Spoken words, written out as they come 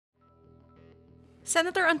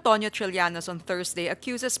Senator Antonio Trillanes on Thursday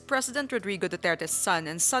accuses President Rodrigo Duterte's son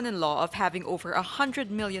and son-in-law of having over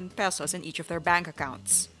 100 million pesos in each of their bank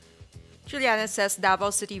accounts. Trillanes says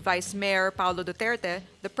Davao City Vice Mayor Paolo Duterte,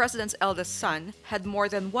 the president's eldest son, had more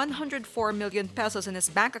than 104 million pesos in his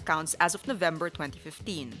bank accounts as of November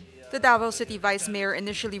 2015. The Davao City Vice Mayor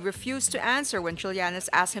initially refused to answer when Trillanes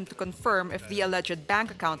asked him to confirm if the alleged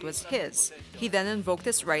bank account was his. He then invoked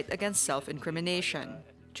his right against self-incrimination.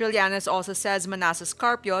 Trillanes also says Manassas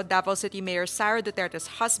Carpio, Davao City Mayor Sara Duterte's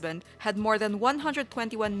husband, had more than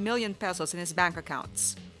 121 million pesos in his bank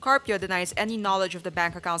accounts. Carpio denies any knowledge of the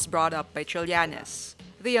bank accounts brought up by Trillanes.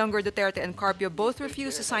 The younger Duterte and Carpio both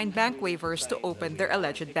refused to sign bank waivers to open their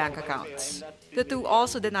alleged bank accounts. The two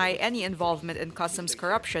also deny any involvement in customs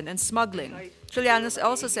corruption and smuggling. Trillanes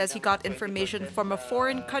also says he got information from a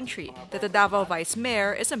foreign country that the Davao Vice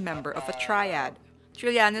Mayor is a member of a triad.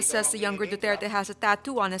 Trillanes says the younger Duterte has a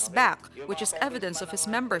tattoo on his back, which is evidence of his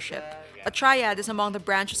membership. A triad is among the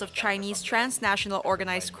branches of Chinese transnational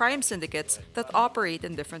organized crime syndicates that operate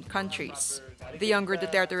in different countries. The younger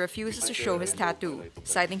Duterte refuses to show his tattoo,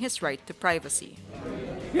 citing his right to privacy.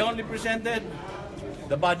 He only presented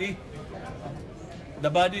the body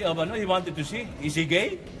of ano he wanted to see. Is he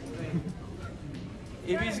gay?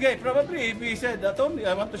 If he's gay, probably if he said, told me,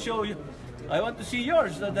 I want to show you, I want to see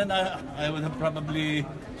yours, then I would have probably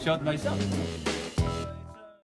shot myself.